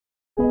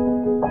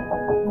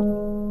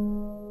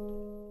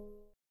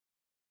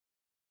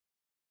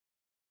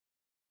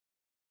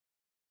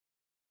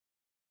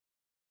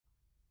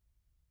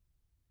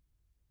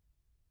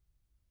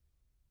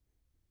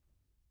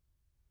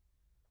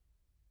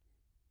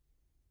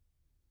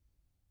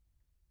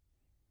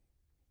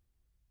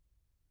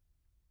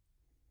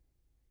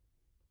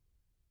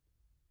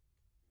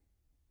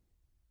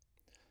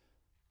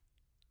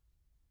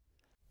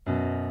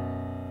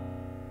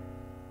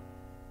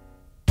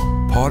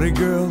Party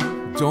girl,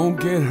 don't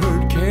get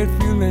hurt, can't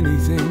feel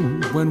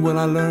anything. When will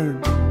I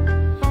learn?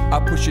 I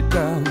push it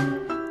down,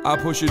 I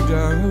push it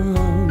down.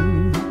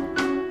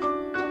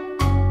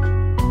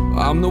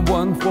 I'm the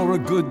one for a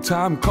good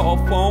time, call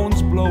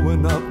phones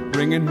blowing up,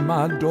 ringing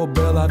my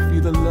doorbell. I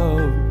feel the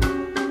love,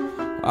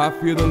 I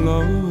feel the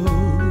love.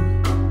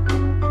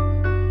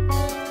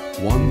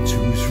 1,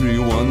 2, 3,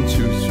 1,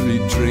 2, 3,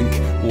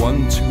 drink.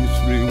 1, 2,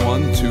 3,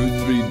 1, 2,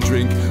 3,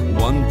 drink.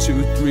 1,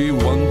 2, 3,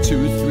 1,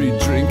 2, 3,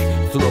 drink.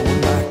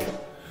 Throwing back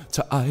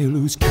till I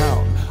lose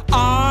count.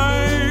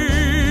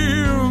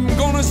 I'm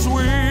gonna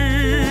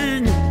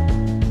swing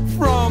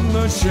from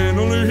the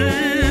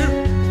chandelier,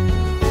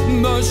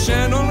 the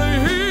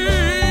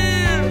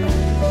chandelier.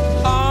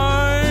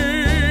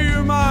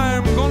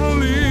 I'm gonna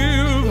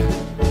live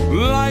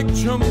like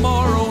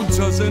tomorrow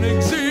doesn't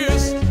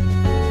exist,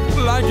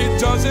 like it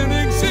doesn't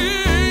exist.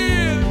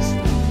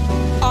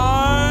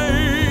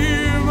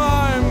 I'm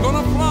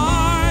gonna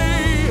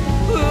fly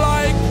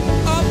like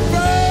a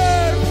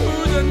bird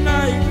through the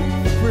night,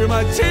 through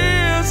my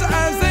tears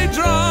as they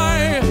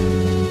dry.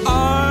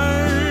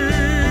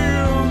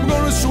 I'm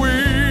gonna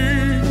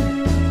swing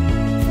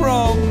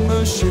from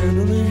the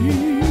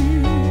chandelier.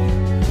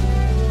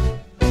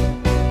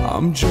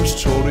 I'm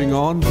just holding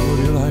on for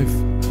dear life.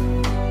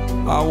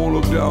 I won't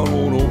look down,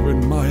 won't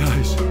open my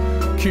eyes.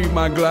 Keep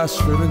my glass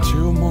filled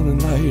until morning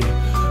light,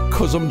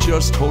 'cause I'm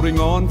just holding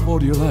on for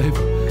dear life.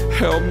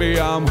 Help me,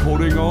 I'm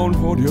holding on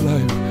for dear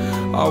life.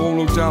 I won't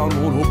look down,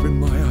 won't open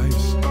my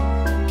eyes.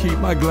 Keep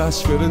my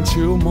glass filled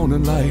until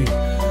morning light,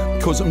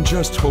 'cause I'm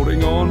just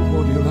holding on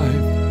for dear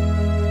life.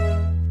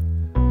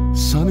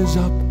 Sun is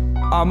up,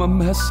 I'm a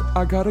mess,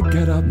 I gotta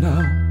get up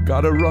now,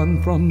 gotta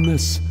run from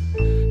this.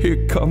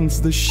 Here comes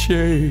the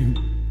shame.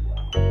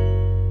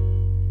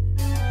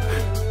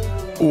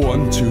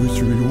 1, 2,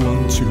 3,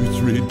 1, 2,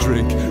 3,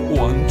 drink.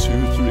 1,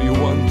 2, 3,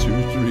 1,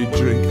 2, 3,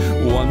 drink.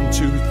 1,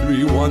 2,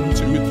 3, 1,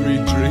 2, 3,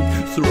 drink.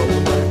 Throw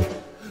it back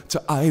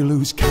till I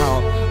lose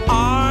count.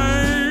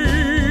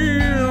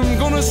 I'm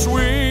gonna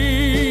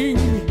swing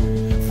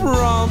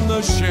from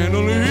the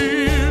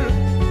chandelier,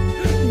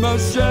 the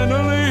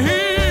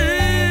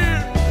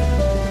chandelier.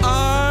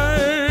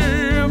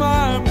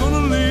 I'm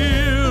gonna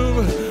live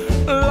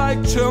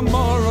like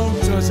tomorrow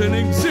doesn't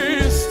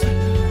exist,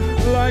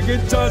 like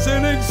it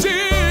doesn't exist.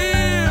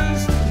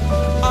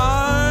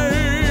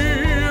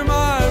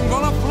 I'm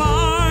gonna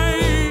fly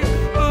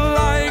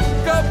like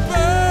a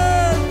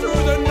bird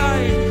through the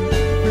night,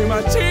 through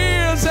my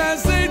tears as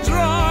they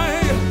dry.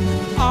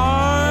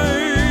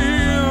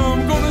 I'm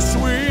gonna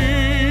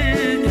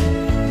swing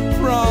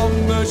from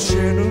the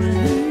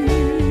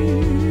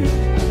chandelier.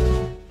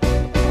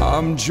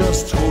 I'm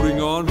just holding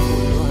on for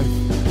life.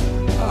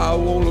 I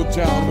won't look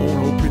down,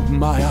 won't open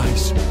my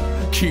eyes.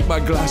 Keep my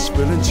glass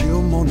filled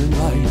until morning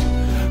light,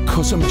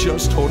 'cause I'm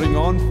just holding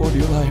on for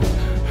dear life.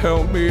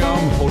 Help me,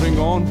 I'm holding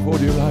on for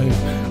dear life.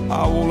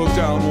 I won't look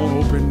down,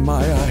 won't open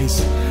my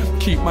eyes.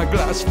 Keep my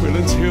glass filled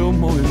until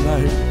morning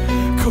light,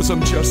 'cause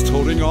I'm just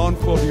holding on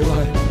for dear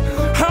life.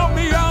 Help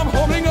me, I'm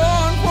holding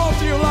on for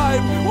dear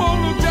life.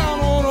 Won't look down,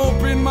 won't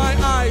open my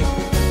eyes.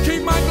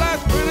 Keep my glass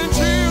filled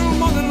until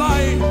morning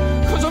light,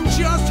 'cause I'm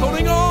just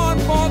holding on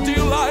for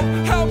dear life.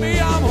 Help me,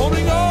 I'm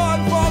holding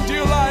on for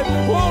dear life.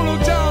 Won't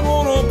look down,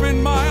 won't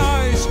open my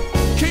eyes.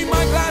 Keep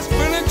my glass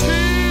filled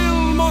until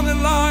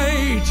morning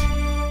light.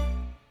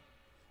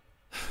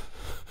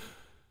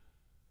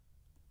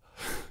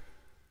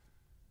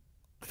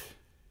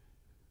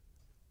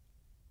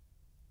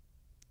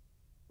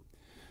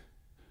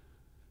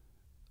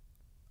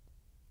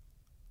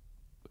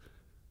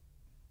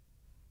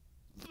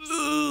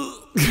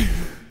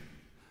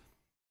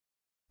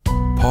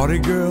 Party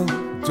girl,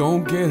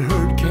 don't get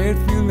hurt, can't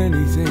feel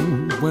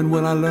anything. When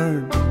will I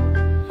learn?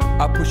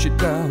 I push it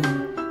down,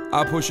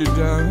 I push it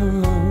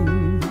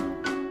down.